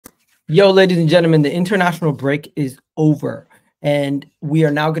Yo, ladies and gentlemen, the international break is over, and we are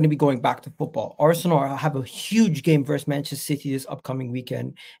now going to be going back to football. Arsenal have a huge game versus Manchester City this upcoming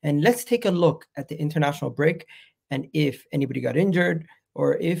weekend, and let's take a look at the international break and if anybody got injured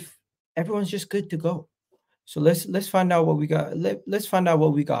or if everyone's just good to go. So let's find out what we got. Let's find out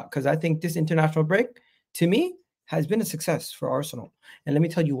what we got because I think this international break, to me, has been a success for Arsenal, and let me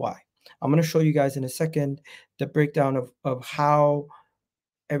tell you why. I'm going to show you guys in a second the breakdown of how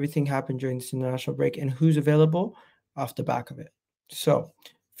everything happened during this international break and who's available off the back of it. So,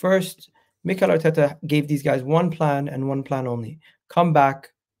 first, Mikel Arteta gave these guys one plan and one plan only: come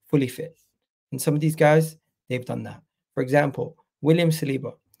back fully fit. And some of these guys, they've done that. For example, William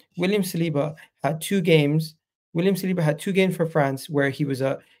Saliba. William Saliba had 2 games. William Saliba had 2 games for France where he was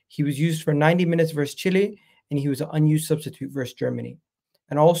used for 90 minutes versus Chile and he was an unused substitute versus Germany.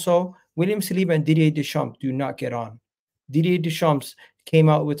 And also, William Saliba and Didier Deschamps do not get on. Didier Deschamps came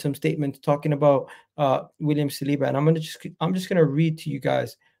out with some statements talking about William Saliba, and I'm just gonna read to you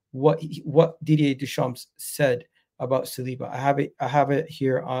guys what Didier Deschamps said about Saliba. I have it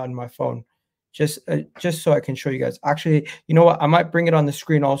here on my phone, just so I can show you guys. Actually, you know what? I might bring it on the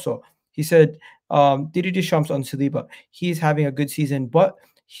screen also. He said, Didier Deschamps on Saliba. He's having a good season, but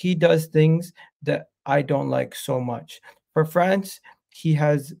he does things that I don't like so much. For France, he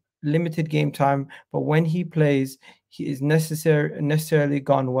has limited game time, but when he plays, he is necessarily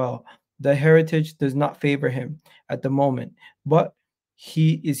gone well. The heritage does not favor him at the moment, but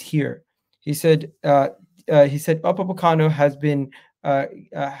he is here. He said. Upamecano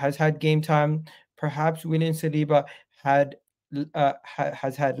has had game time. Perhaps William Saliba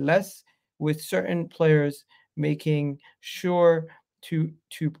has had less, with certain players making sure to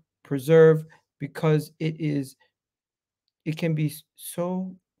preserve because it can be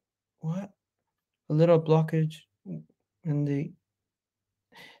so what a little blockage in the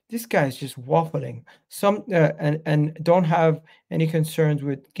this guy's just waffling and don't have any concerns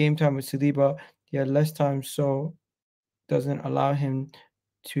with game time with Saliba. He had less time, so doesn't allow him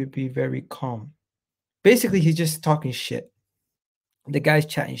to be very calm. Basically, he's just talking shit. The guy's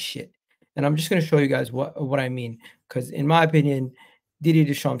chatting shit, and I'm just gonna show you guys what I mean. Because in my opinion, Didier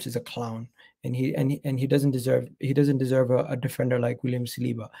Deschamps is a clown, and he doesn't deserve a defender like William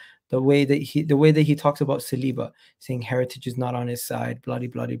Saliba. The way that he talks about Saliba, saying heritage is not on his side, blah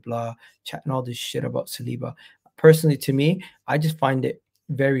blah blah blah, chatting all this shit about Saliba. Personally, to me, I just find it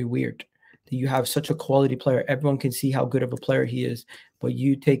very weird that you have such a quality player. Everyone can see how good of a player he is, but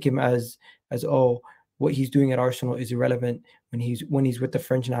you take him as oh, what he's doing at Arsenal is irrelevant. When he's with the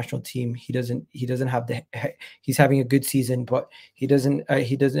French national team, he doesn't have he's having a good season, but he does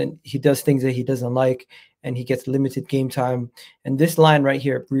things that he doesn't like, and he gets limited game time. And this line right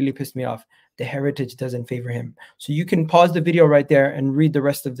here really pissed me off. The heritage doesn't favor him. So you can pause the video right there and read the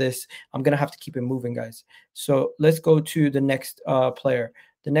rest of this. I'm gonna have to keep it moving, guys. So let's go to the next player.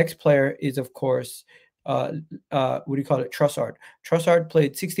 The next player is, of course, what do you call it? Trossard. Trossard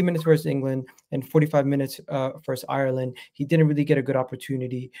played 60 minutes versus England and 45 minutes versus Ireland. He didn't really get a good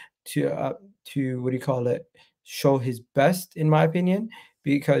opportunity to what do you call it? Show his best, in my opinion,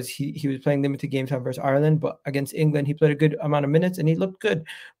 because he was playing limited game time versus Ireland. But against England, he played a good amount of minutes and he looked good.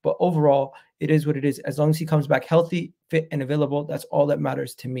 But overall, it is what it is. As long as he comes back healthy, fit, and available, that's all that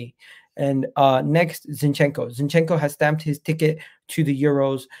matters to me. And next, Zinchenko. Zinchenko has stamped his ticket to the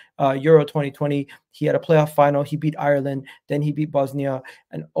Euros, Euro 2020. He had a playoff final. He beat Ireland. Then he beat Bosnia.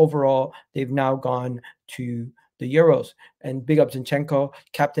 And overall, they've now gone to the Euros. And big up Zinchenko,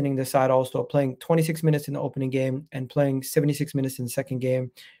 captaining the side also, playing 26 minutes in the opening game and playing 76 minutes in the second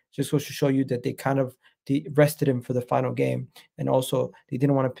game. Just goes to show you that they rested him for the final game. And also, they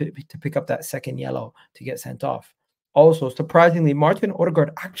didn't want to pick up that second yellow to get sent off. Also, surprisingly, Martin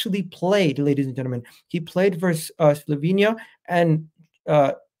Ødegaard actually played, ladies and gentlemen. He played versus Slovenia and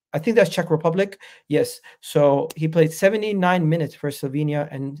I think that's Czech Republic. Yes. So he played 79 minutes for Slovenia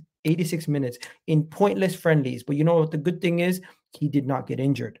and 86 minutes in pointless friendlies. But you know what the good thing is? He did not get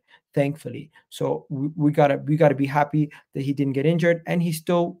injured, thankfully. So we gotta be happy that he didn't get injured, and he's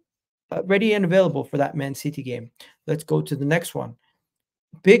still ready and available for that Man City game. Let's go to the next one.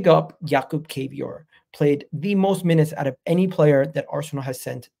 Big up Jakub Kiwior. Played the most minutes out of any player that Arsenal has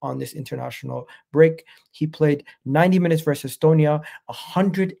sent on this international break. He played 90 minutes versus Estonia,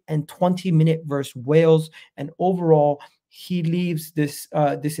 120-minute versus Wales, and overall, he leaves this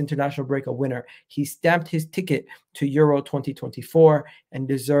international break a winner. He stamped his ticket to Euro 2024 and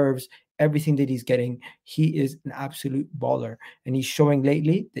deserves everything that he's getting. He is an absolute baller, and he's showing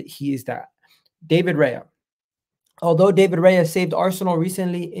lately that he is that. David Raya. Although David Raya saved Arsenal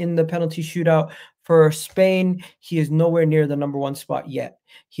recently in the penalty shootout For Spain, he is nowhere near the #1 spot yet.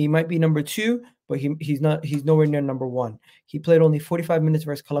 He might be number 2, but he's not. He's nowhere near number 1. He played only 45 minutes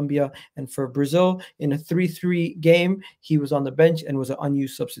versus Colombia, and for Brazil in a 3-3 game, he was on the bench and was an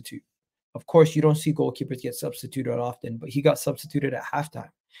unused substitute. Of course, you don't see goalkeepers get substituted often, but he got substituted at halftime.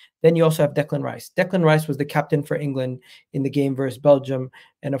 Then you also have Declan Rice. Declan Rice was the captain for England in the game versus Belgium,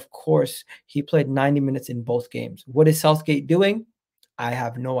 and of course, he played 90 minutes in both games. What is Southgate doing? I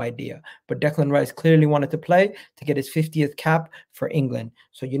have no idea. But Declan Rice clearly wanted to play to get his 50th cap for England.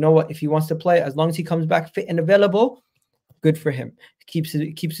 So you know what? If he wants to play, as long as he comes back fit and available, good for him. Keeps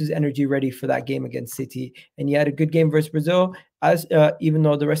his energy ready for that game against City. And he had a good game versus Brazil, as even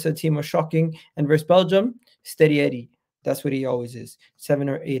though the rest of the team was shocking. And versus Belgium, steady Eddie. That's what he always is. 7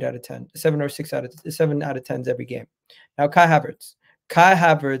 or 8 out of 10. 7 or 6 out of 7 out of 10s every game. Now Kai Havertz. Kai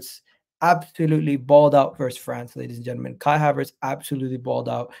Havertz absolutely balled out versus France, ladies and gentlemen. Kai Havertz absolutely balled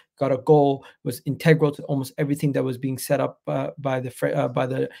out, got a goal, was integral to almost everything that was being set up by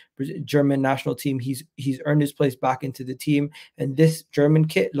the German national team. He's earned his place back into the team, and this German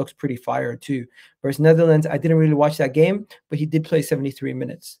kit looks pretty fire too. Versus Netherlands, I didn't really watch that game, but he did play 73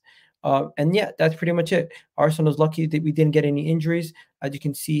 minutes. And yeah, that's pretty much it. Arsenal's lucky that we didn't get any injuries. As you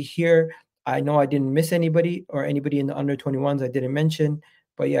can see here, I know I didn't miss anybody or anybody in the under 21s I didn't mention,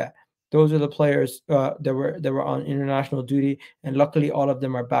 but yeah. Those are the players that were on international duty, and luckily all of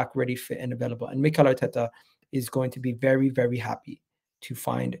them are back, ready, fit, and available. And Mikel Arteta is going to be very, very happy to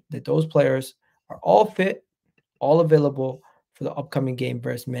find that those players are all fit, all available for the upcoming game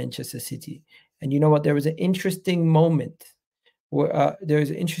versus Manchester City. And you know what? There was an interesting moment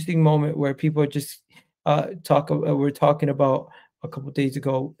where people just were talking about a couple of days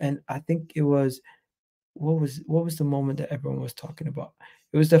ago, and I think it was what was the moment that everyone was talking about?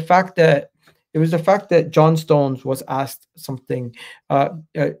 It was the fact that John Stones was asked something.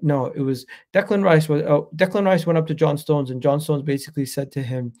 No, it was Declan Rice. Declan Rice went up to John Stones, and John Stones basically said to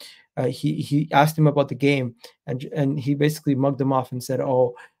him, he asked him about the game, and he basically mugged him off and said,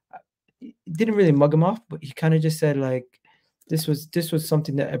 "Oh," he didn't really mug him off, but he kind of just said like, this was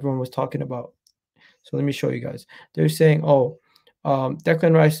something that everyone was talking about. So let me show you guys. They're saying, "Oh,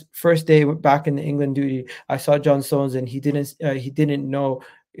 Declan Rice first day back in the England duty. I saw John Stones and he didn't know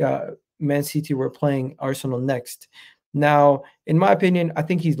Man City were playing Arsenal next." Now, in my opinion, I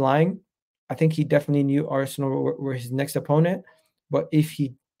think he's lying. I think he definitely knew Arsenal were his next opponent. But if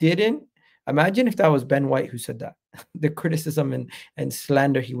he didn't, imagine if that was Ben White who said that. The criticism and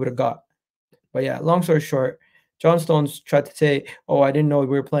slander he would have got. But yeah, long story short, John Stones tried to say, "Oh, I didn't know we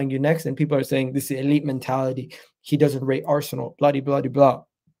were playing you next," and people are saying this is elite mentality. He doesn't rate Arsenal, blah, blah, blah.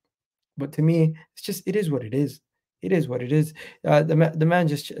 But to me, it's just, it is what it is. It is what it is. The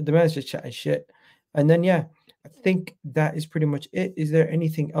man's just chatting shit. And then yeah, I think that is pretty much it. Is there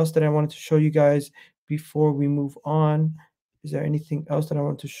anything else that I wanted to show you guys before we move on? Is there anything else that I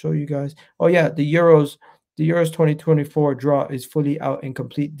want to show you guys? Oh yeah, the Euros 2024 draw is fully out and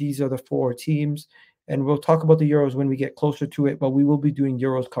complete. These are the 4 teams. And we'll talk about the Euros when we get closer to it, but we will be doing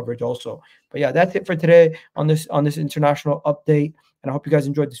Euros coverage also. But yeah, that's it for today on this international update. And I hope you guys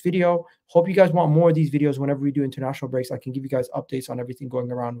enjoyed this video. Hope you guys want more of these videos whenever we do international breaks. I can give you guys updates on everything going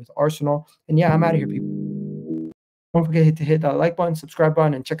around with Arsenal. And yeah, I'm out of here, people. Don't forget to hit that like button, subscribe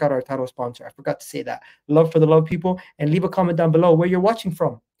button, and check out our title sponsor. I forgot to say that. Love for the love, people. And leave a comment down below where you're watching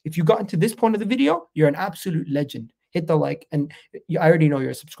from. If you got to this point of the video, you're an absolute legend. Hit the like, and I already know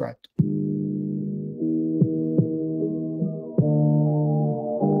you're subscribed.